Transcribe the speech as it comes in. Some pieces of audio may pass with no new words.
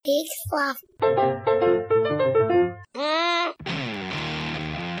Big fluff.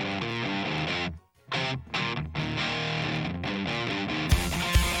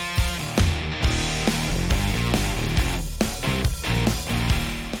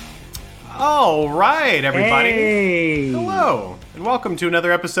 All right, everybody. Hey. Hello, and welcome to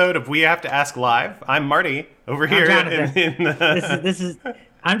another episode of We Have to Ask Live. I'm Marty over here. This is.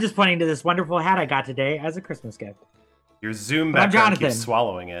 I'm just pointing to this wonderful hat I got today as a Christmas gift. Your Zoom But I'm background Jonathan. keeps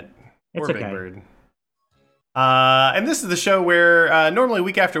swallowing it. It's Poor Big okay. Bird. And this is the show where normally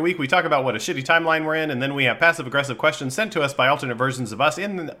week after week we talk about what a shitty timeline we're in, and then we have passive-aggressive questions sent to us by alternate versions of us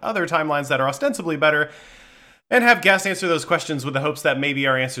in other timelines that are ostensibly better, and have guests answer those questions with the hopes that maybe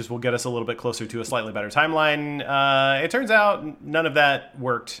our answers will get us a little bit closer to a slightly better timeline. It turns out none of that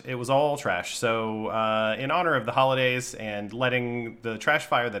worked. It was all trash. So in honor of the holidays and letting the trash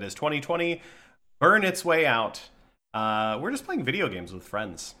fire that is 2020 burn its way out, we're just playing video games with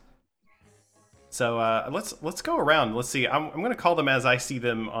friends. So let's go around. Let's see. I'm going to call them as I see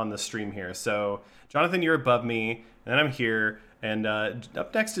them on the stream here. So Jonathan, you're above me, and then I'm here. And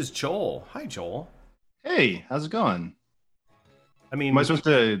up next is Joel. Hi, Joel. Hey, how's it going? I mean, Am I supposed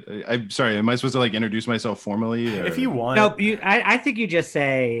to? I'm sorry. Am I supposed to like introduce myself formally? Or? if you want. Nope. I think you just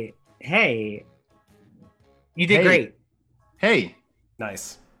say, "Hey, you did Hey. great." Hey,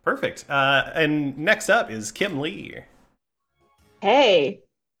 Nice. Perfect. And next up is Kim Lee. Hey,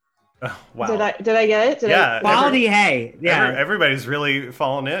 Oh, wow. did I get it? Yeah. Quality. Hey. Yeah. Everybody's really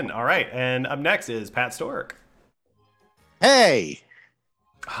fallen in. All right. And up next is Pat Stork. Hey,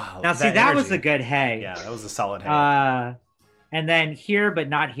 Oh, Now see, that was energy. a good hey. Yeah, that was a solid hey. And then here but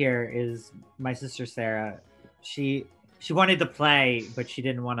not here is my sister Sarah. She wanted to play, but she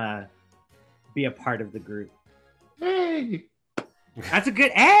didn't want to be a part of the group. hey. That's a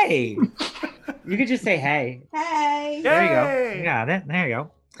good hey. You could just say hey. Hey. There you Yay! go. Yeah, there you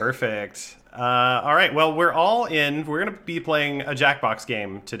go. Perfect. All right. Well, we're all in. We're going to be playing a Jackbox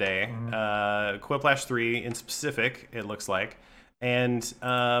game today. Quiplash 3 in specific, it looks like. And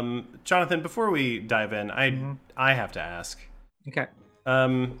Jonathan, before we dive in, I have to ask. Okay.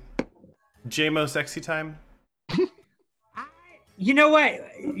 JMO sexy time? You know what?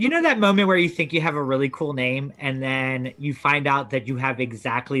 You know that moment where you think you have a really cool name and then you find out that you have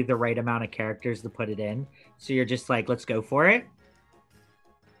exactly the right amount of characters to put it in. So you're just like, let's go for it.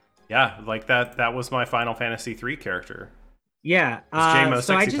 Yeah, like that was my Final Fantasy 3 character. Yeah. It's JMO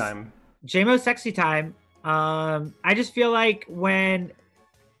so sexy time. JMO sexy time. I just feel like when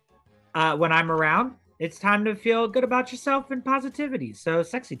I'm around, it's time to feel good about yourself and positivity. So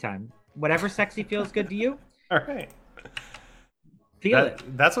sexy time. Whatever sexy feels good to you, All right. feel it.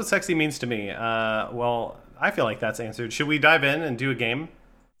 That's what sexy means to me. Well, I feel like that's answered. Should we dive in and do a game?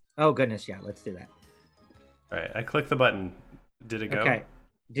 Oh goodness, yeah, let's do that. All right, I clicked the button. Did it go? Okay.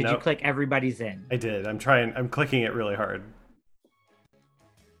 Did you Nope. click everybody's in? I did. I'm clicking it really hard.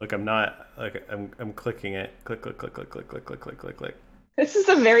 Look, I'm clicking it. Click, click, click, click, click, click, click, click, click, click. This is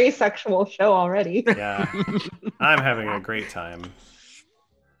a very sexual show already. Yeah. I'm having a great time.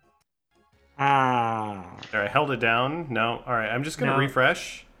 Ah. All right, held it down. No. All right, I'm just going to No.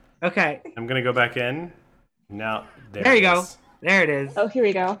 refresh. Okay. I'm going to go back in. Now, There you it go. is. There it is. Oh, here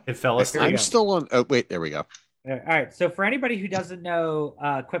we go. It fell asleep. we I'm go. still on. Oh, wait, there we go. All right. So for anybody who doesn't know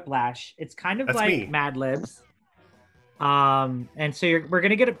Quiplash, it's kind of That's like me. Mad Libs. And so we're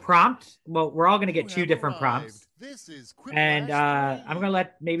gonna get a prompt. Well, we're all gonna get two different prompts, This is and I'm gonna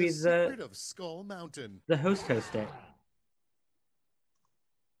let maybe the secret of Skull Mountain. the host host it.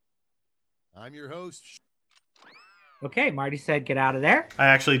 I'm your host. Okay, Marty said, "Get out of there." I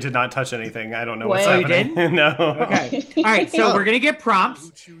actually did not touch anything. I don't know what's Wait. You happening. No. Okay. All right. So Oh. we're gonna get prompts,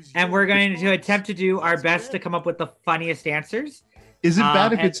 Who choose and you? we're going to attempt to do our best to come up with the funniest answers. Is it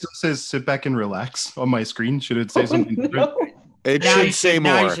bad if and- it still says "sit back and relax" on my screen? Should it say something different? No. It Now you should say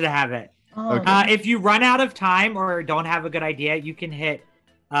now you more. should have it. Oh, Okay. If you run out of time or don't have a good idea, you can hit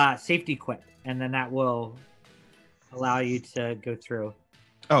safety quit, and then that will allow you to go through.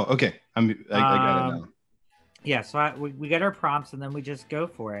 Oh, okay. I got it now. Yeah, so we get our prompts, and then we just go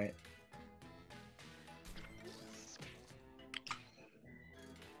for it.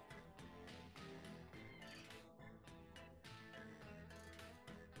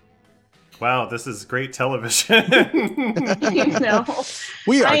 Wow, this is great television. you know,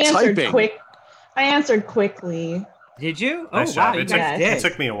 We are I answered typing. I answered quickly Did you? Oh, Nice wow, job. you It took, guys Yes. it did.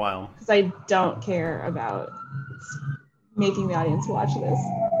 took me a while. because I don't care about making the audience watch this.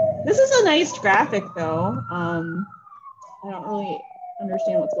 This is a nice graphic, though. I don't really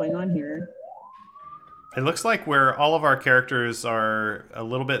understand what's going on here. It looks like where all of our characters are a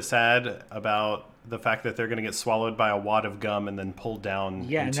little bit sad about the fact that they're going to get swallowed by a wad of gum and then pulled down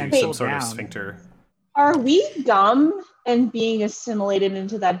Yeah, and into then some pulled sort of down. sphincter. Are we gum and being assimilated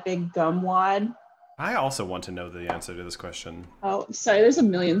into that big gum wad? I also want to know the answer to this question. Oh, sorry, there's a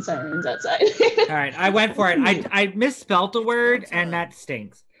million sirens outside. All right, I went for it. I misspelt a word, and that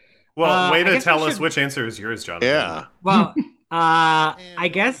stinks. Well, way I to guess we tell us should- which answer is yours, Jonathan. Yeah. Well, And I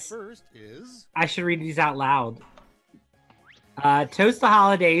guess first is I should read these out loud. Toast the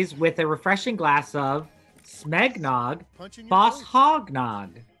holidays with a refreshing glass of Smegnog punching your Boss nose.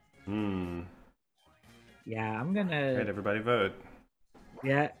 Hognog. Hmm. Yeah, I'm All right, gonna. everybody vote.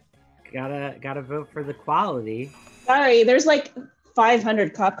 Yeah, gotta vote for the quality. Sorry, there's like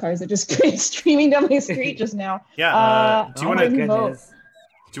 500 cop cars that just came streaming down my street just now. Yeah. Do you Oh want my to goodness.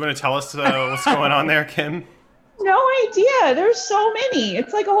 tell us what's going on there, Kim? No idea. There's so many.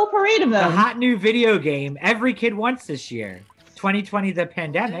 It's like a whole parade of The them. hot new video game every kid wants this year. 2020, the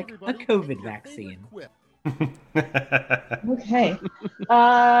pandemic, a Everybody, COVID your vaccine. favorite quip. Okay.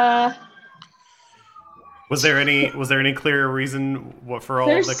 Was there any clear reason for all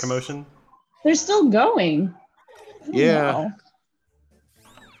of the There's- commotion? They're still going. I don't Yeah. know.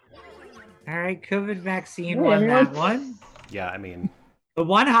 All right, COVID vaccine Hey, won everyone. that one. Yeah, I mean, The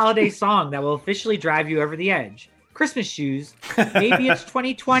one holiday song that will officially drive you over the edge. Christmas shoes. Maybe it's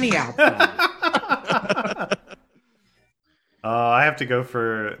 2020 outside. I have to go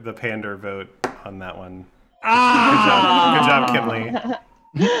for the pander vote on that one. Ah! Good job, Kimley.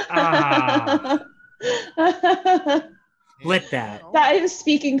 Ah. Split that. That is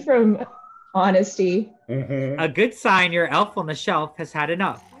speaking from honesty. A good sign your elf on the shelf has had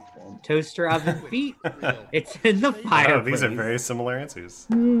enough. Toaster oven feet. It's in the Oh, fireplace. these are very similar answers.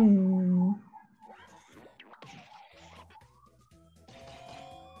 Hmm.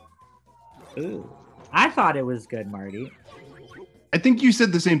 Ooh. I thought it was good, Marty. I think you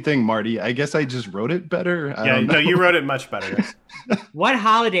said the same thing, Marty. I guess I just wrote it better. I Yeah, don't no, know. you wrote it much better. What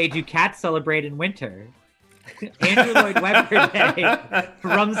holiday do cats celebrate in winter? Andrew Lloyd Webber Day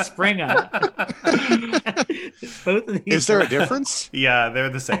from Springer. Both of these Is there are- a difference? Yeah, they're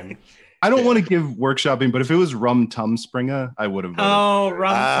the same. I don't want to give workshopping, but if it was Rum Tum Springer, I would have voted. Oh,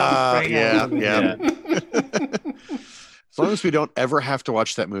 rum from Springer. yeah. As long as we don't ever have to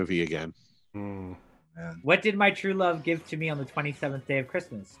watch that movie again. Hmm. Man. What did my true love give to me on the 27th day of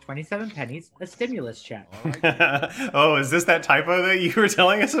Christmas? 27 pennies, a stimulus check. All right, Oh, is this that typo that you were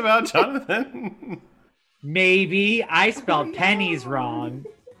telling us about, Jonathan? Maybe I spelled pennies wrong.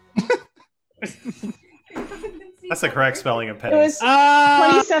 That's the correct spelling of It pennies. was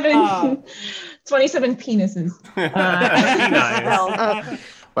Ah! 27, 27 penises. Nice.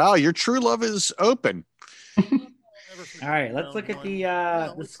 Wow, your true love is open. All right, let's look at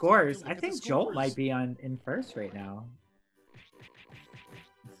the scores. I think Joel might be in first right now.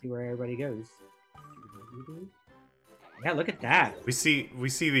 Let's see where everybody goes. Yeah, look at that. We see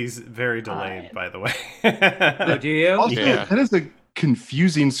these very delayed, by the way. Oh, do you? Also, Yeah. that is a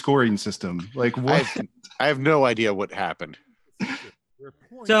confusing scoring system. Like what? I have no idea what happened. Your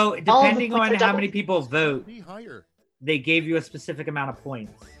points So All of the depending points on are how double. many people vote, be higher. they gave you a specific amount of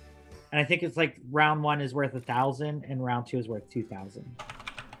points. And I think it's like round 1 is worth 1,000 and round 2 is worth 2,000.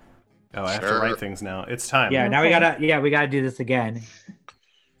 Oh, I have to Sure. write things now. It's time. Yeah, now we gotta do this again.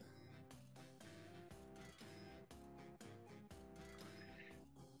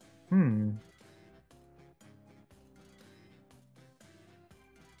 Hmm.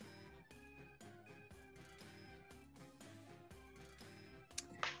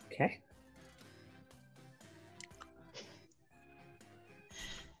 Okay.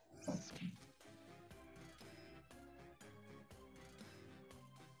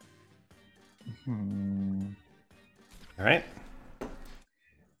 Hmm. All right.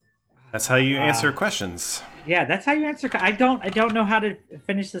 That's how you answer Wow. questions. Yeah, that's how you answer. I don't know how to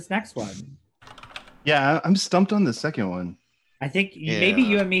finish this next one. Yeah, I'm stumped on the second one. I think maybe Yeah.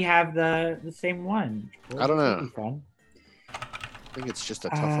 you and me have the same one. I don't know. This will be fun. I think it's just a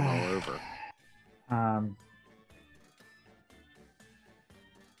tough one all over. Um,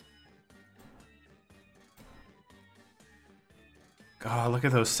 God, look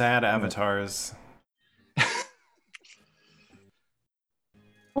at those sad avatars.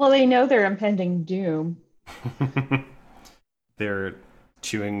 Well, they know their impending doom. Their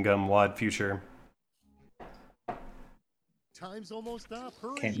chewing gum wad future. Time's almost up.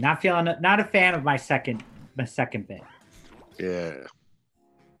 Hurry. okay, not a fan of my second bit. Yeah.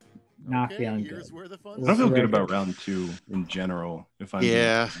 Not Okay, feeling here's good. where the fun I don't feel good Right. about round 2 in general. If I'm being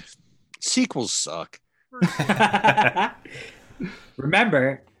Yeah. honest. Sequels suck.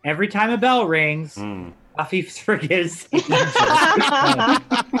 Remember, every time a bell rings, Hmm. Buffy forgives an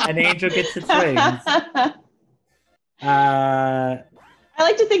angel gets its wings. I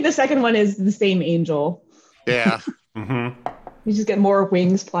like to think the second one is the same angel. Yeah. Mhm. You just get more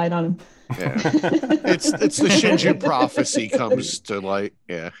wings applied on him. Yeah. It's the Shinju prophecy comes to light.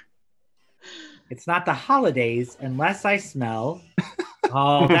 Yeah. It's not the holidays unless I smell.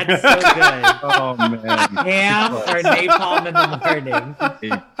 Oh, that's so good. Oh man. Ham or napalm in the morning. A+. You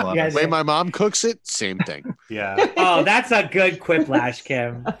guys- The way my mom cooks it, same thing. Yeah. Oh, that's a good quiplash,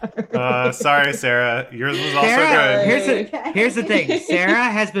 Kim. Sorry, Sarah. Yours was also Sarah, good. here's the thing. Sarah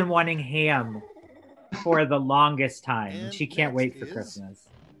has been wanting ham for the longest time. And she can't wait for Christmas.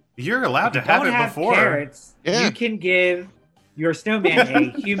 You're allowed to If you have don't it before. carrots, Yeah. you can give your snowman a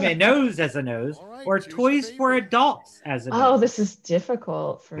human nose as a nose, or toys for adults as a nose. Oh, this is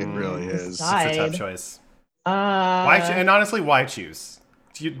difficult for It me really to is. It's a tough decide. choice. Uh, And honestly, why choose?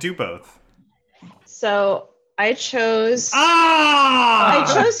 Do both. So I chose. Ah!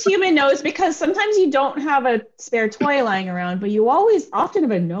 I chose human nose because sometimes you don't have a spare toy lying around, but you often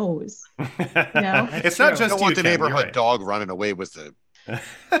have a nose. No. It's not true. just I don't want you, the Kim, you're neighborhood right. dog running away with the.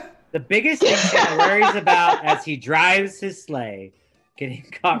 The biggest thing Santa worries about as he drives his sleigh, getting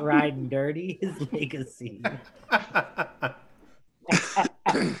caught riding dirty, is legacy.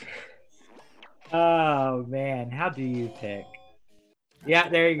 Oh man, how do you pick? Yeah,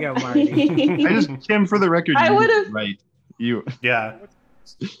 there you go, Marty. I just Kim, for the record, I you were would've- right. You Yeah.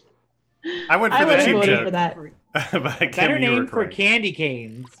 I went I for would the have cheap voted joke. for that. But Kim, Better you were name for correct. candy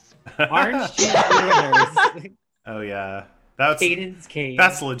canes. Orange juice ruiners. Oh yeah. That's Caden's cane.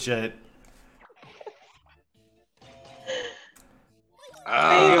 legit.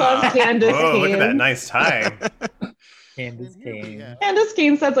 I love Candace Whoa, look at that Cain. nice tie. Candace cane. Candace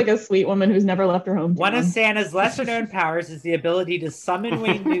Cain sounds like a sweet woman who's never left her home. One of Santa's lesser known powers is the ability to summon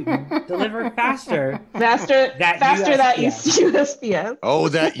Wayne Newton, deliver faster. faster That that USPS. USPS. Oh,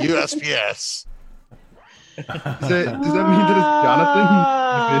 that USPS. does that mean that it's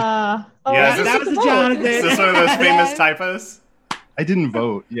Jonathan? Oh, Yeah, I is this- didn't That was get a to vote. Jonathan. Is this one of those famous typos? I didn't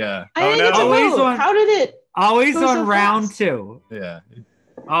vote. Yeah, I Oh, didn't no. get to Always vote. on- How did it? Always Go on so round fast. 2. yeah.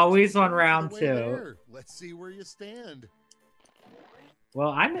 Always on round Way 2. there. Let's see where you stand. Well,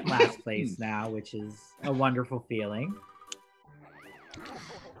 I'm in last place now, which is a wonderful feeling.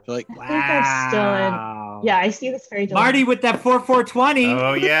 Like, Wow. I think I'm still in. Yeah, I see this fairy tale. Marty with that 4420.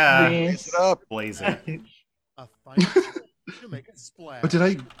 Oh yeah. raise it up. Blazing. A final to make a splash. But did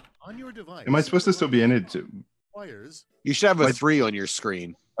I? On your device. Am I supposed to still be in it too? Wires. You should have a What? 3 on your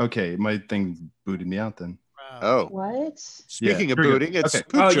screen. Okay, my thing booted me out then. Oh, What? speaking of here we go. booting, it's Okay.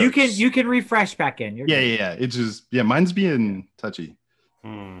 poop Oh, jokes. you can refresh back in. You're Yeah, good. yeah, yeah. It's just mine's being touchy.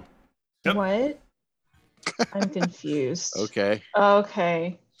 Hmm. Yep. What? I'm confused. Okay.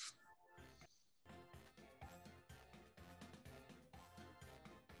 Okay.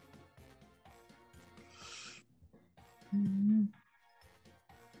 Hmm.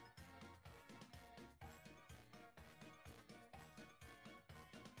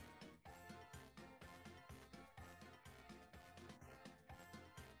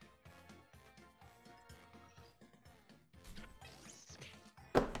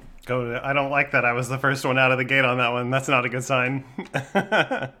 I don't like that I was the first one out of the gate on that one. That's not a good sign.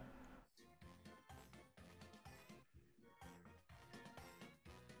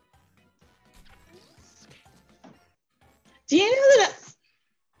 Do you know that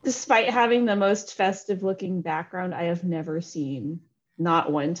despite having the most festive looking background, I have never seen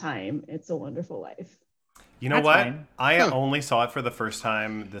not one time It's a Wonderful Life? You know That's what? fine. I Huh. only saw it for the first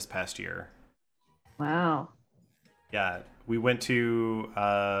time this past year. Wow. Yeah, we went to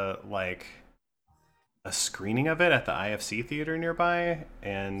like a screening of it at the IFC theater nearby,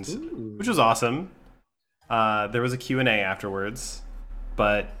 and Ooh. which was awesome. There was a Q&A afterwards,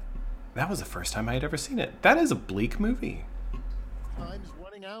 but that was the first time I had ever seen it. That is a bleak movie. Time's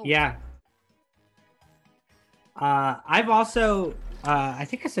running out. Yeah. I've also, I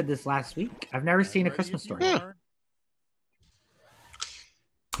think I said this last week. I've never seen A Ready Christmas if you Story. are.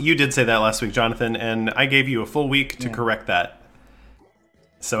 You did say that last week, Jonathan, and I gave you a full week to Yeah. correct that.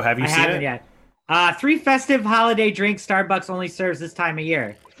 So have you I seen haven't it? yet. 3 festive holiday drinks Starbucks only serves this time of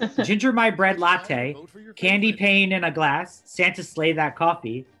year. Ginger My Bread Latte, Vote for your Candy favorite. Pane in a Glass, Santa Slay That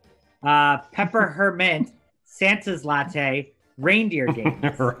Coffee, Pepper Her Mint, Santa's Latte, Reindeer Game.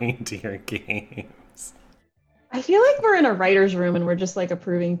 Reindeer games. I feel like we're in a writer's room and we're just like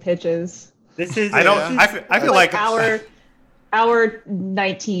approving pitches. This is. I don't. this is- I feel like. Hour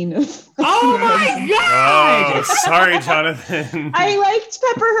 19 of Oh my god! Oh, sorry, Jonathan. I liked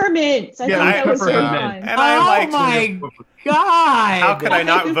Pepper Hermit. I Yeah, thought that was Pepper really Hermit. fun. And I Oh liked. my god! How could I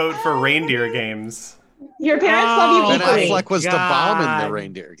not vote for reindeer games? Your parents love you Oh, Ben equally. Affleck was the bomb in God. the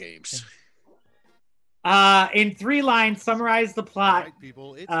reindeer games. In 3 lines, summarize the All plot right,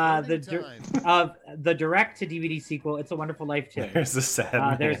 people, it's the voting dir- time. of the direct to DVD sequel. It's a Wonderful Life 2. There's a sad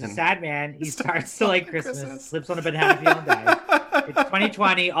man. There's a sad man. He starts to to like Christmas, slips on a banana peel and dies. It's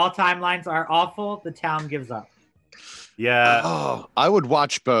 2020. All timelines are awful. The town gives up. Yeah, Oh, I would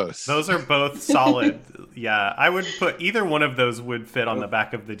watch both. those are both solid. Yeah, I would put either one of those would fit on the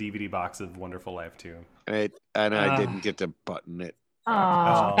back of the DVD box of Wonderful Life too. And I didn't get to button it.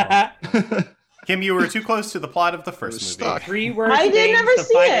 Aw. Oh. Kim, you were too close to the plot of the was first movie. stuck. 3 worst I did things never to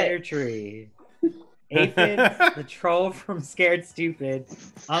see find it. on your tree. Aphids, the troll from Scared Stupid,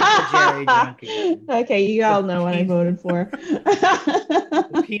 Uncle Jerry drunk again. Okay, you all know what I voted for.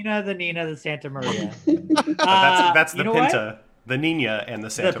 The Pina, the Nina, the Santa Maria. That's the you know what? Pinta, the Nina, and the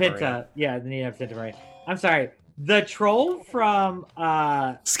Santa The Pinta. Maria. Yeah, the Nina of Santa Maria. I'm sorry. The troll from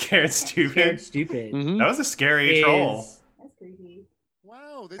Scared Stupid. Scared Stupid Mhm. That was a scary is troll. That's creepy.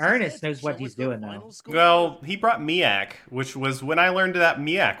 Wow, this is Ernest it. knows what Show he's us the doing now. final score. Well, he brought Miak, which was when I learned that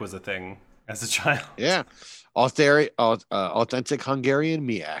Miak was a thing as a child. Yeah. Authentic Hungarian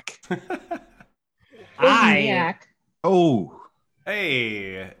Miak. I Oh,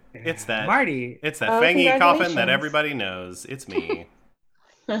 Hey, it's that. Marty. It's that Oh, fangy coffin congratulations. that everybody knows. It's me.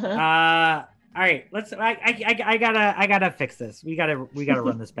 All right, let's. I gotta fix this. We gotta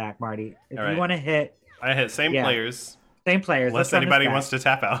run this back, Marty. If All you right. want to hit I hit same Yeah. players, same players, unless let's run this anybody back. wants to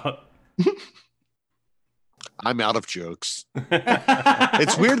tap out. I'm out of jokes.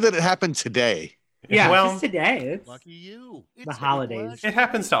 It's weird that it happened today. Yeah, well, just today. It's Lucky you. It's the holidays. it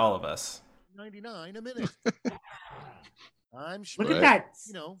happens to all of us. 99 a minute. I'm look sure. at that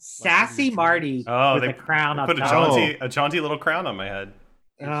You know, sassy like Marty Oh, with they a crown up Put a top. jaunty little crown on my head.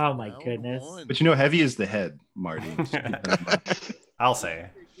 Oh my Round goodness. one. But you know, heavy is the head, Marty. Just keep that in mind. I'll say.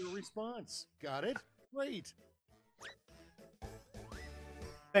 Your response. Got it? Great.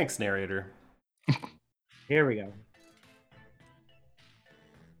 Thanks, narrator. Here we go.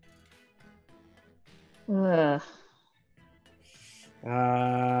 Ugh.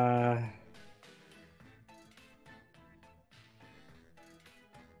 Uh,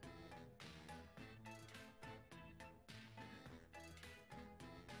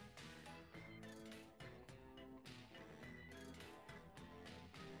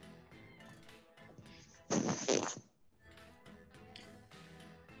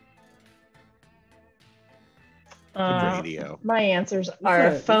 Radio. My answers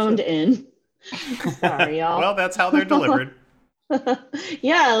are phoned in. Sorry, y'all. Well, that's how they're delivered.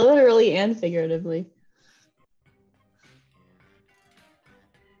 Yeah, literally and figuratively.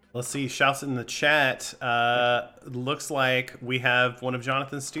 Let's see. Shouts in the chat. Looks like we have one of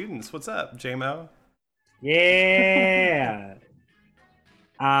Jonathan's students. What's up, JMO? yeah.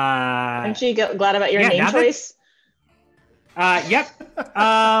 Aren't you glad about your yeah, name now that- choice? Yep.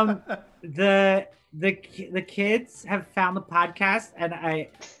 The kids have found the podcast, and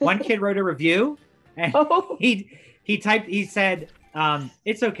one kid wrote a review, and Oh, he said,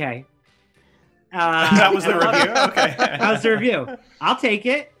 it's okay. That was the and I love review. it. Okay. That was the review. I'll take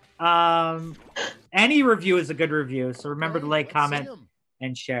it. Any review is a good review, so remember to like, Let's comment, see 'em.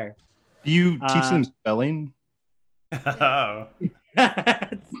 and share. Do you teach them spelling? Oh,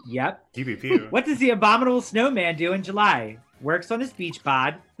 Yep. pew pew pew. What does the abominable snowman do in July? Works on his beach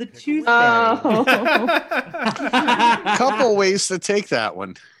bod, the tooth fairy. oh. Couple ways to take that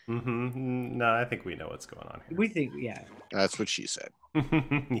one. Mm-hmm. No, I think we know what's going on We think, yeah. That's what she said.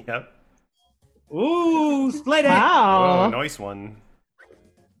 here. Yep. Ooh, split it. Oh, Wow. nice one.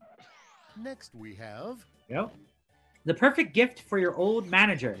 Next we have Yep. The perfect gift for your old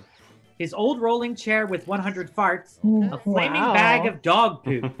manager. His old rolling chair with 100 farts, a flaming Wow. bag of dog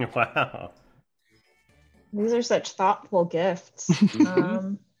poop. Wow. These are such thoughtful gifts.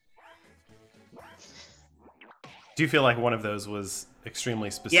 Um, Do you feel like one of those was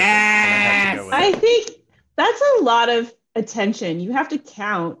extremely specific? and I had to go with I it? think that's a lot of attention. You have to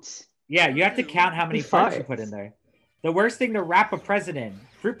count. Yeah, you have to count how many farts you Farts. put in there. The worst thing to wrap a present in.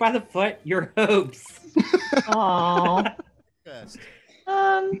 Fruit by the foot, your hopes. Oh. best.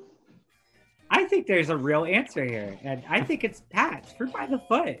 I think there's a real answer here, and I think it's Pat's. Fruit by the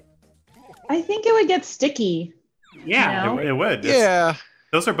foot. I think it would get sticky. Yeah. No. It would. It's- Yeah.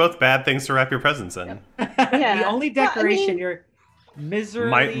 Those are both bad things to wrap your presents in. The only Well, I decoration mean- your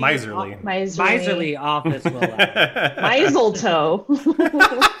miserly, Miserly. Miserly. office will allow. Mistletoe.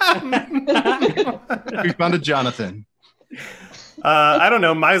 We found a Jonathan. I don't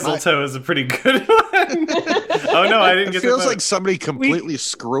know. Mistletoe is a pretty good one. Oh no, I didn't It get feels the like somebody completely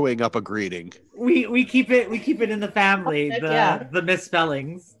screwing up a greeting. We keep it in the family. Heck The yeah. the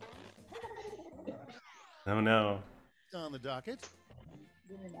misspellings. Oh no. On the docket.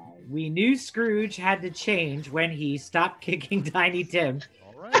 We knew Scrooge had to change when he stopped kicking Tiny Tim,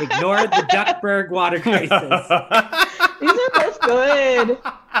 All right. ignored the Duckburg water crisis. These are both good.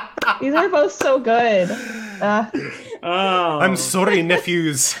 These are both so good. Oh, I'm sorry,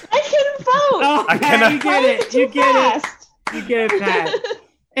 nephews. I can vote. Oh, I Pat, cannot- you get it. You get it. You get it,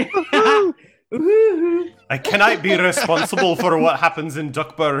 Pat. Woohoo. I cannot be responsible for what happens in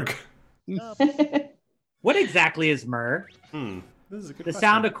Duckburg. What exactly is myrrh? This is a good The question.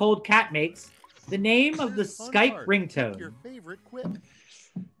 sound a cold cat makes. The name of the Fun Skype part. ringtone. Your favorite quip.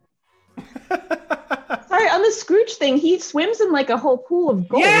 Sorry, on the Scrooge thing, he swims in like a whole pool of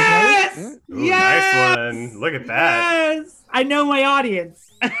gold, right? Yes! Ooh, Yes! nice one. Look at that. Yes! I know my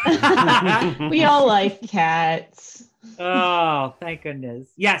audience. We all like cats. Oh, thank goodness.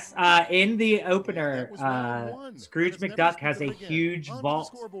 Yes, in the opener, That was round one. Scrooge Let's never McDuck speak has of a it again. huge On to the vault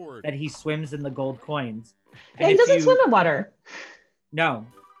scoreboard. that he swims in the gold coins. Yeah, he if doesn't you- swim in water. No.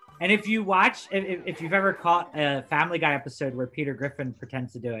 And if you watch, if you've ever caught a Family Guy episode where Peter Griffin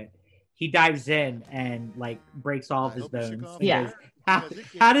pretends to do it, he dives in and like breaks all of I his hope you shook bones. off He Yeah. goes, How, Because it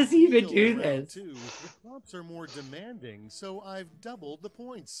how gets does he even real do in round this? two. The prompts are more demanding, so I've doubled the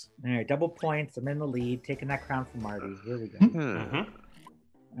points. All right, double points. I'm in the lead, taking that crown from Marty. Here we go. Mhm.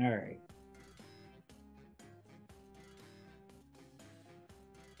 All right.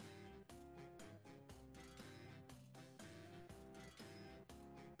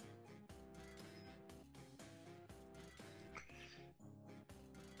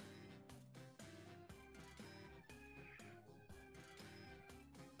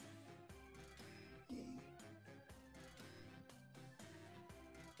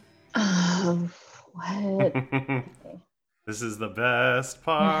 What? This is the best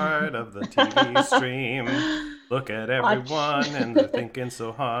part of the TV stream. Look at everyone and they're thinking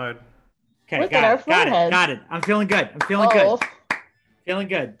so hard. Okay, Look at our got it. Got it. foreheads. Got it. I'm feeling good. I'm feeling Oh. good. Feeling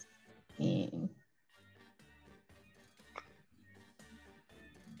good. Mm.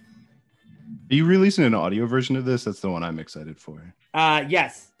 Are you releasing an audio version of this? That's the one I'm excited for.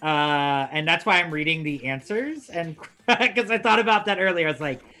 Yes. And that's why I'm reading the answers. And because I thought about that earlier, I was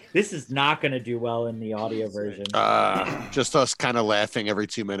like, this is not going to do well in the audio version. Just us kind of laughing every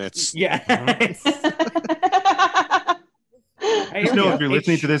 2 minutes. Yeah. Just know if you're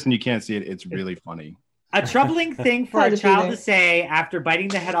listening to this and you can't see it, it's really funny. A troubling thing for Hard a to child do to that. say after biting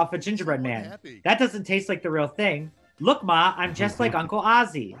the head off a gingerbread So man. unhappy. That doesn't taste like the real thing. Look, Ma, I'm just like Uncle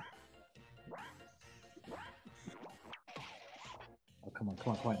Ozzy. Oh, come on,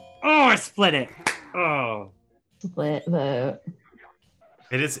 come on, come on. Oh, I split it. Oh. Split vote.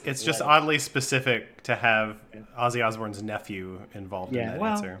 It's just oddly specific to have Ozzy Osbourne's nephew involved Yeah, in that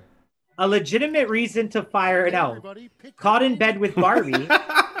well, answer. A legitimate reason to fire an elf. Everybody pick Caught your in bed with Barbie,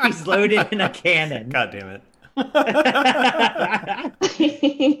 he's loaded in a cannon. God damn it.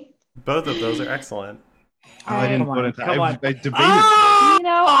 Both of those are excellent. Oh, I didn't Come on, put it. come on. I debated. Oh! You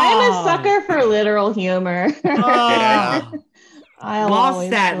know, I'm a sucker for literal humor. Yeah. I'll Lost always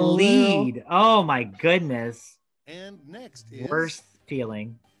that go literal. lead. Oh my goodness. And next is Worst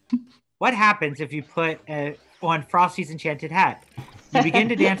feeling. What happens if you put on Frosty's enchanted hat? You begin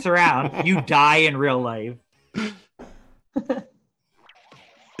to dance around, you die in real life.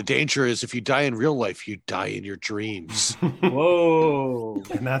 The danger is if you die in real life, you die in your dreams. Whoa.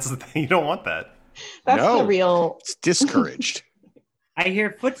 And that's the thing. You don't want that. That's No. the real. It's discouraged. I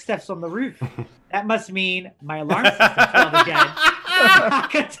hear footsteps on the roof. That must mean my alarm system failed again.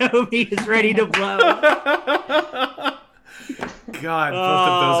 Nakatomi is ready to blow. God, both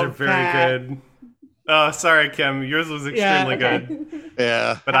of those Oh, are very Pat. good. Oh, sorry, Kim. Yours was extremely okay. good.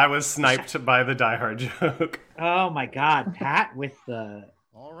 Yeah. But I was sniped by the Die Hard joke. Oh my god, Pat with the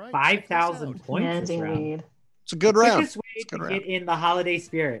all right. 5,000 check points this Commanding round. lead. It's a good round. Quickest way It's a to good get in the holiday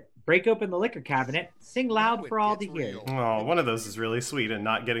spirit. Break open the liquor cabinet, sing loud Now for it all to gets hear. real. Oh, one of those is really sweet and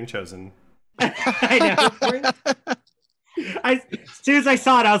not getting chosen. I know. As soon as I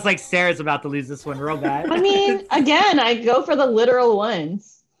saw it, I was like, Sarah's about to lose this one real bad. I mean, again, I go for the literal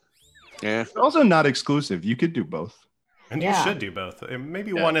ones. Yeah. It's also not exclusive. You could do both. And Yeah. you should do both.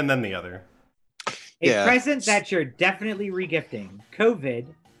 Maybe Yeah. one and then the other. A Yeah. present that you're definitely regifting. COVID,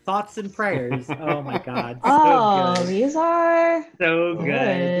 thoughts and prayers. Oh my god. So Oh, good. these are So good.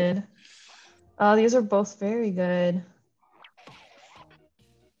 good. Oh, these are both very good.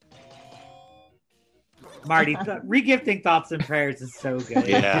 Marty, regifting thoughts and prayers is so good.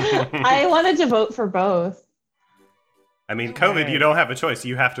 Yeah. I wanted to vote for both. I mean, COVID, you don't have a choice.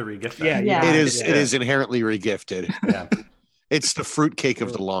 You have to regift that. Yeah, Yeah. It is. Yeah. It is inherently regifted. Yeah. It's the fruitcake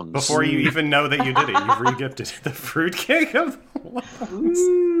of the lungs. Before you even know that you did it, you've regifted the fruitcake of the lungs.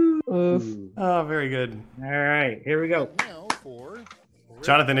 Oof. Oh, very good. All right, here we go. Now for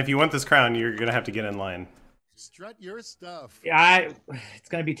Jonathan, if you want this crown, you're going to have to get in line. strut your stuff. Yeah, it's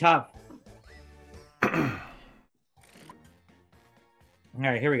gonna be tough. All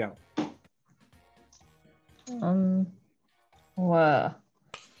right, here we go. Wow.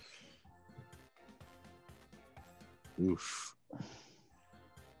 Oof.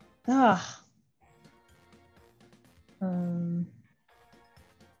 Ah.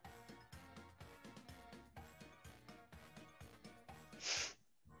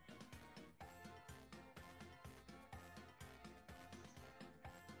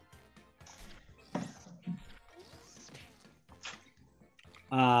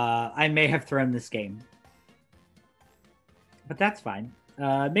 I may have thrown this game, but that's fine.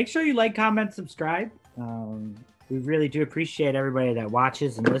 Make sure you like, comment, subscribe. We really do appreciate everybody that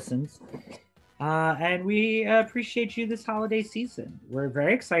watches and listens. And we appreciate you this holiday season. We're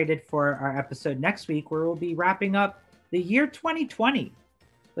very excited for our episode next week, where we'll be wrapping up the year 2020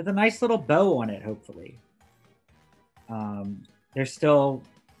 with a nice little bow on it, hopefully. There's still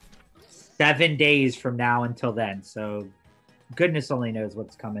 7 days from now until then, so goodness only knows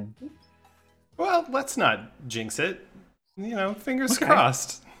what's coming. Well, let's not jinx it. You know, fingers Okay.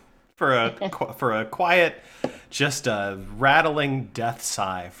 crossed for a quiet, just a rattling death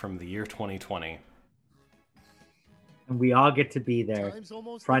sigh from the year 2020. And we all get to be there, Time's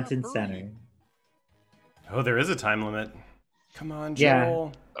almost front up. and Hurry. center. Oh, there is a time limit. Come on, Yeah.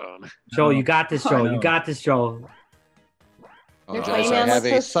 Joel. Joel, you got this, I Joel. know. You got this, Joel. Your Guys, playman I have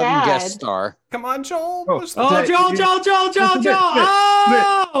looks a so sudden guest sad. star. Come on, Joel. Oh. Push the- Oh, Joel, Joel, Joel, Joel, Smith, Joel! Smith,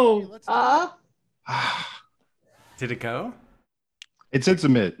 Oh! Let's Did it go? It said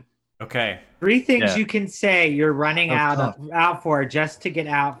submit. Okay. 3 things Yeah. you can say you're running Oh, out for just to get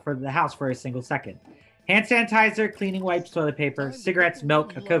out for the house for a single second: hand sanitizer, cleaning wipes, toilet paper, Time to cigarettes, get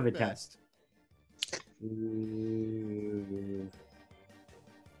milk, a what you love COVID test. best.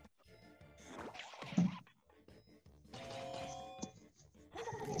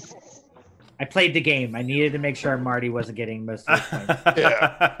 I played the game. I needed to make sure Marty wasn't getting most of the points.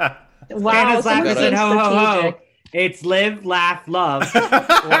 Yeah. Wow, Santa's someone laughing seems and ho ho ho. strategic. It's live, laugh, love. Or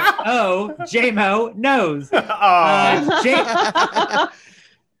oh, JMO knows. Oh. J-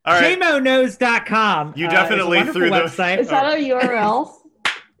 All right. JMOknows.com. You is a definitely wonderful threw the- website. Is that a URL?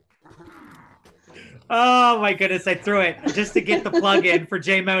 Oh my goodness, I threw it just to get the plug-in for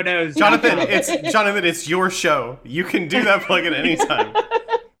JMO Knows. Jonathan, it's your show. You can do that plug-in anytime.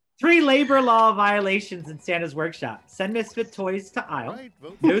 3 labor law violations in Santa's workshop. Send misfit toys to aisle. Right,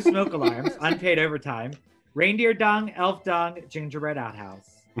 vote No for smoke yes. alarms. Unpaid overtime. Reindeer dung, elf dung, gingerbread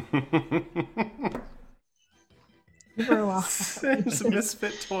outhouse. Sends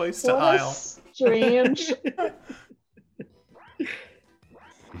misfit toys to What a aisle. strange.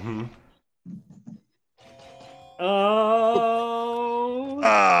 Mhm. Oh.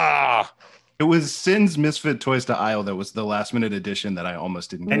 Ah. It was Sin's Misfit Toys to Aisle that was the last minute edition that I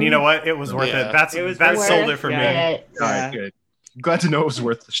almost didn't get. And you know what? It was worth Yeah. it. That It was sold worth it for it. me. It. All right, good. Glad to know it was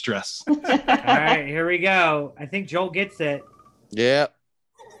worth the stress. All right, here we go. I think Joel gets it. Yeah.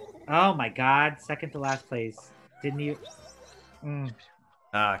 Oh my God, second to last place. Didn't you?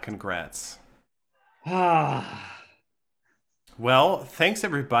 Congrats. Ah. Well, thanks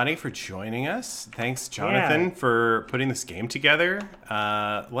everybody for joining us. Thanks, Jonathan, for putting this game together.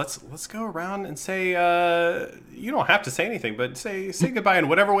 Let's go around and say you don't have to say anything, but say goodbye in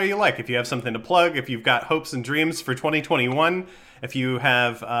whatever way you like. If you have something to plug, if you've got hopes and dreams for 2021, if you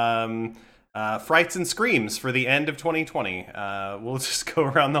have frights and screams for the end of 2020, we'll just go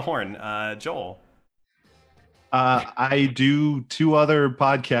around the horn. Joel. I do 2 other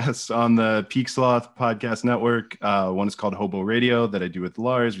podcasts on the Peak Sloth Podcast Network. One is called Hobo Radio that I do with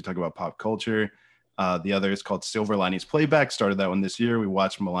Lars. We talk about pop culture. The other is called Silver Linings Playback. Started that one this year. We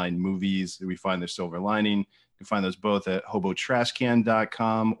watch maligned movies. We find their silver lining. You can find those both at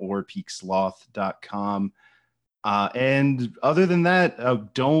hobotrashcan.com or peaksloth.com. And other than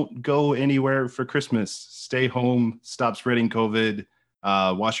that, don't go anywhere for Christmas. Stay home, stop spreading COVID,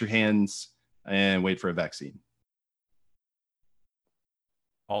 wash your hands, and wait for a vaccine.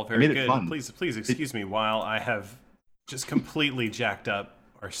 All I very made it good. fun. Please excuse me while I have just completely jacked up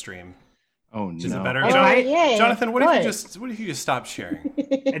our stream. Oh, Is it no. better? Oh, Jo- yay. Jonathan, what if What? you just stopped sharing?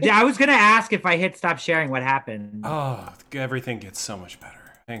 I was gonna ask if I hit stop sharing, what happened? Oh, everything gets so much better.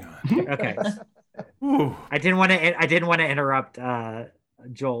 Hang on. Okay, Ooh. I didn't want to interrupt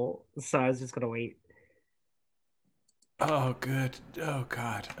Joel, so I was just gonna wait. Oh, good. Oh,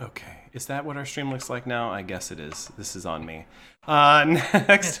 God. Okay. Is that what our stream looks like now? I guess it is. This is on me.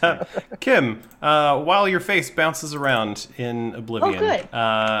 Next up, Kim, while your face bounces around in oblivion, good.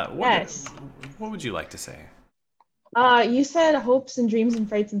 what would you like to say? You said hopes and dreams and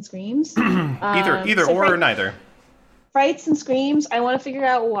frights and screams. Either or neither. Frights and screams. I want to figure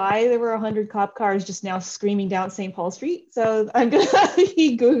out why there were 100 cop cars just now screaming down St. Paul Street. So I'm going to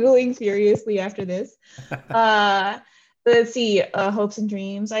be Googling furiously after this. Let's see. Hopes and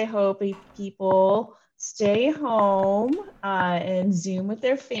dreams. I hope people stay home and Zoom with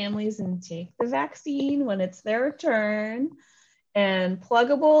their families and take the vaccine when it's their turn. And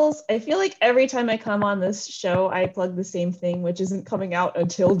pluggables, I feel like every time I come on this show, I plug the same thing, which isn't coming out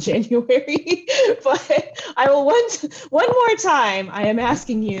until January. But I will one more time, I am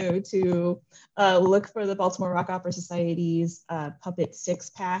asking you to look for the Baltimore Rock Opera Society's Puppet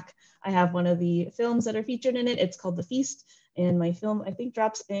 6-pack. I have one of the films that are featured in it. It's called The Feast. And my film, I think,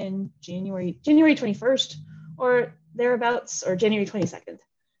 drops in January 21st or thereabouts, or January 22nd.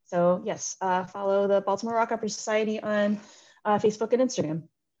 So yes, follow the Baltimore Rock Opera Society on Facebook and Instagram.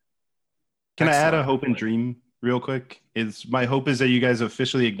 Can I add a hope and dream real quick? My hope is that you guys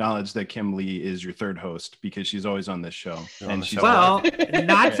officially acknowledge that Kim Lee is your third host, because she's always on this show. And she's not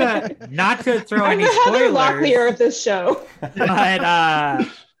to throw any I'm the Heather spoilers, Locklear of this show.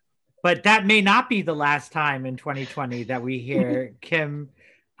 but that may not be the last time in 2020 that we hear Kim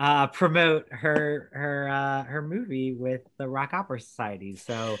promote her movie with the Rock Opera Society.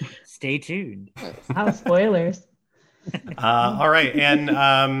 So stay tuned. Oh, spoilers. All right,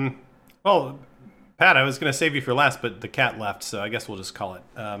 and well, Pat, I was going to save you for last, but the cat left, so I guess we'll just call it.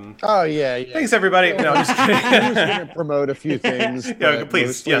 Oh yeah. Thanks, everybody. No, I'm just kidding. I was going to promote a few things. Yeah, please.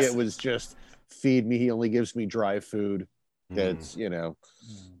 Mostly Yes. It was just feed me. He only gives me dry food. That's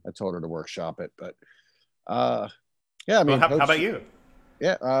I told her to workshop it, but yeah. I mean, well, how about you?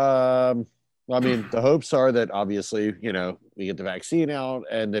 Yeah. Well, I mean, the hopes are that obviously, we get the vaccine out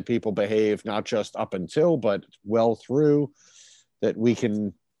and that people behave not just up until, but well through, that we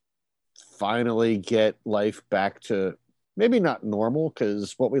can finally get life back to maybe not normal,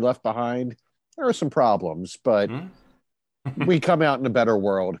 because what we left behind, there are some problems, but we come out in a better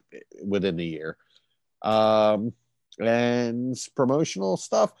world within the year. And promotional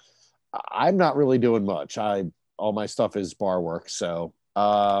stuff, I'm not really doing much. All my stuff is bar work. So,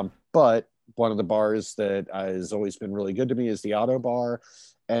 but one of the bars that has always been really good to me is the Auto Bar,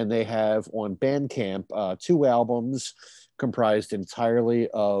 and they have on Bandcamp 2 albums comprised entirely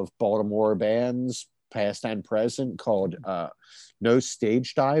of Baltimore bands, past and present, called No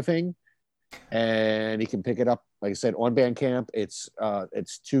Stage Diving, and you can pick it up, like I said, on Bandcamp. It's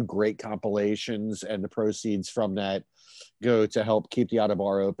 2 great compilations, and the proceeds from that go to help keep the Auto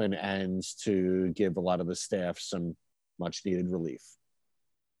Bar open and to give a lot of the staff some much needed relief.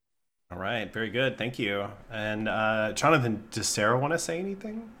 All right, very good. Thank you. And Jonathan, does Sarah want to say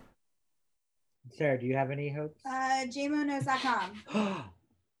anything? Sarah, do you have any hopes? jmoknows.com.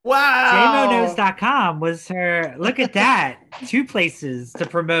 Wow. jmoknows.com was her. Look at that. 2 places to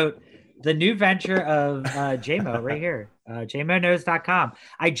promote the new venture of JMO right here. jmoknows.com.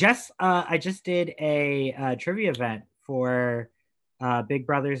 I just did a trivia event for Big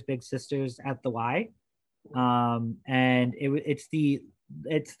Brothers Big Sisters at the Y. And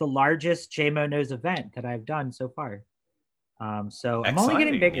it's the largest JMO Knows event that I've done so far. So I'm only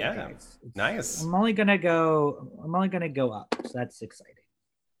getting bigger, guys. Nice. I'm only gonna go up. So that's exciting.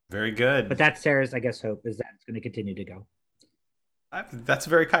 Very good. But that's Sarah's, I guess, hope is that it's going to continue to go. That's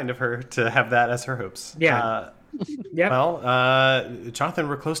very kind of her to have that as her hopes. Yeah. Yep. Well, Jonathan,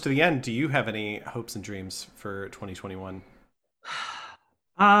 we're close to the end. Do you have any hopes and dreams for 2021?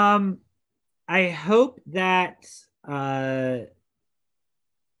 I hope that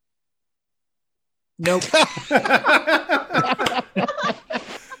nope.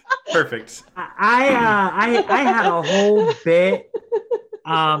 Perfect. I had a whole bit,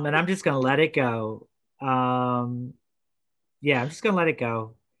 and I'm just gonna let it go. Yeah, I'm just gonna let it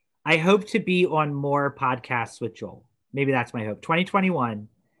go. I hope to be on more podcasts with Joel. Maybe that's my hope. 2021,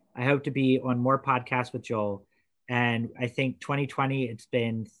 I hope to be on more podcasts with Joel. And I think 2020, it's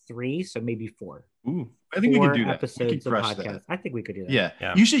been 3, so maybe 4. Ooh, I think we could do that. Episodes of podcasts. I think we could do that.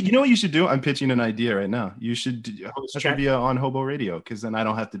 Yeah. You should. You know what you should do? I'm pitching an idea right now. You should host trivia on Hobo Radio, because then I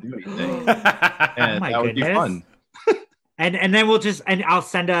don't have to do anything, and that would be fun. And then I'll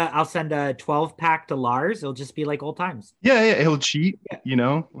send a 12-pack to Lars. It'll just be like old times. Yeah, he'll cheat, you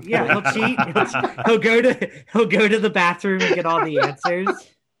know. Yeah, he'll cheat. He'll go to the bathroom and get all the answers.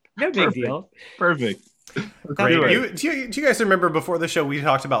 No big deal. Perfect. Great. Do you guys remember before the show we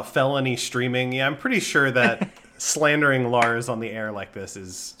talked about felony streaming? Yeah, I'm pretty sure that slandering Lars on the air like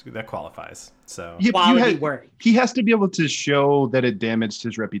this that qualifies. So Quality work. He has to be able to show that it damaged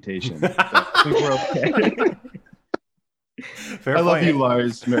his reputation. So I think we're okay. Fair I love point. you,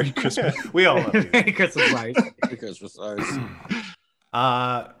 Lars. Merry Christmas. We all love you. Merry Christmas, Lars. Merry Christmas, Lars.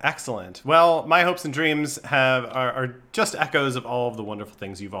 Excellent. Well, my hopes and dreams are just echoes of all of the wonderful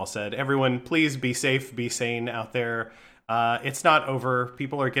things you've all said. Everyone, please be safe, be sane out there. It's not over.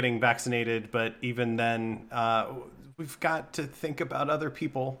 People are getting vaccinated, but even then, we've got to think about other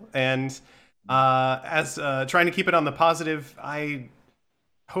people. And as trying to keep it on the positive, I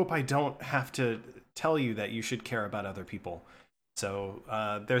hope I don't have to tell you that you should care about other people. So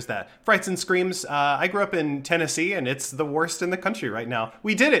there's that. Frights and Screams. I grew up in Tennessee, and it's the worst in the country right now.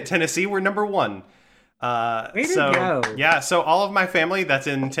 We did it, Tennessee. We're number 1. Way to go. Yeah, so all of my family that's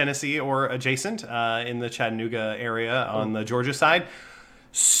in Tennessee or adjacent in the Chattanooga area on the Georgia side,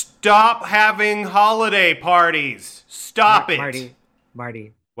 stop having holiday parties. Stop it.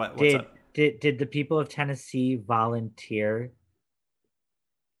 Marty. What's up? Did the people of Tennessee volunteer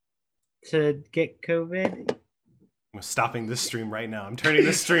to get COVID? I'm stopping this stream right now. I'm turning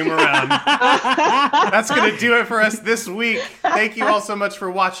this stream around. That's going to do it for us this week. Thank you all so much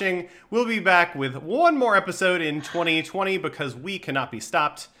for watching. We'll be back with one more episode in 2020 because we cannot be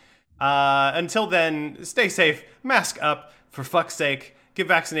stopped. Until then, stay safe, mask up, for fuck's sake, get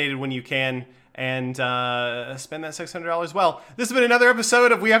vaccinated when you can, and spend that $600 well. This has been another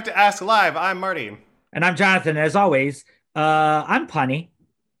episode of We Have to Ask Live. I'm Marty. And I'm Jonathan. As always, I'm Punny.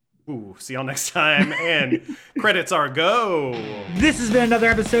 Ooh, see y'all next time, and credits are go. This has been another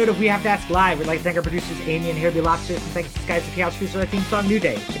episode of We Have to Ask Live. We'd like to thank our producers, Amy and Herbie Lobsters, and thanks to Skies the Couch for our theme song, New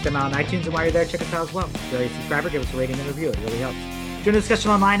Day. Check them out on iTunes, and while you're there, check us out as well. If you're a subscriber, give us a rating and review. It really helps. Join the discussion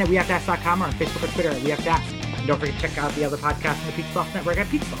online at WeHaveToAsk.com or on Facebook or Twitter at We Have to Ask. And don't forget to check out the other podcasts on the Peak Sloth Network at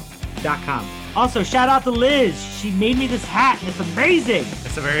peaksloth.com. Also, shout out to Liz. She made me this hat, and it's amazing.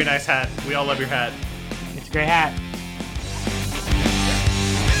 It's a very nice hat. We all love your hat. It's a great hat.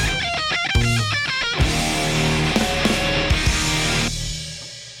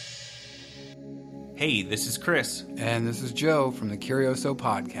 Hey, this is Chris. And this is Joe from the Curioso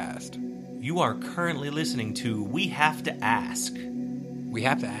Podcast. You are currently listening to We Have to Ask. We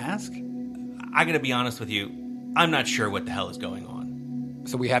have to ask? I gotta be honest with you, I'm not sure what the hell is going on.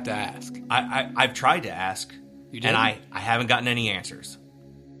 So we have to ask. I've tried to ask, You did? and I haven't gotten any answers.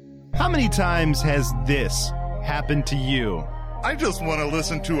 How many times has this happened to you? I just want to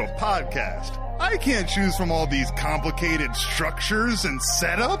listen to a podcast. I can't choose from all these complicated structures and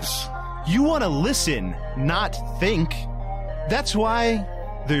setups. You want to listen, not think. That's why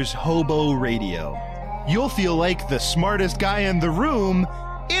there's Hobo Radio. You'll feel like the smartest guy in a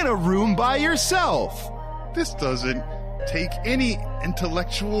room by yourself. This doesn't take any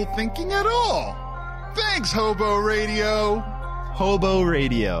intellectual thinking at all. Thanks, Hobo Radio. Hobo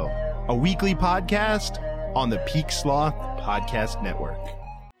Radio, a weekly podcast on the Peak Sloth Podcast Network.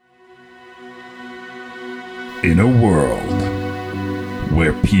 In a world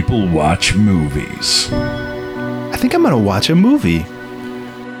where people watch movies, I think I'm going to watch a movie.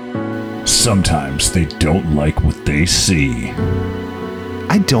 sometimes they don't like what they see,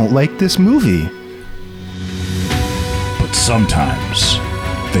 I don't like this movie. but sometimes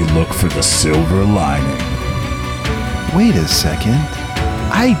they look for the silver lining. Wait a second.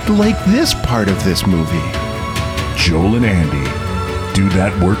 I like this part of this movie. Joel and Andy do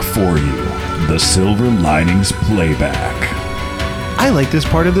that work for you. The Silver Linings Playback. I like this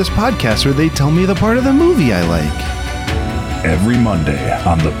part of this podcast where they tell me the part of the movie I like. Every Monday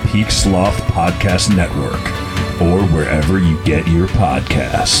on the Peak Sloth Podcast Network or wherever you get your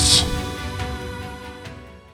podcasts.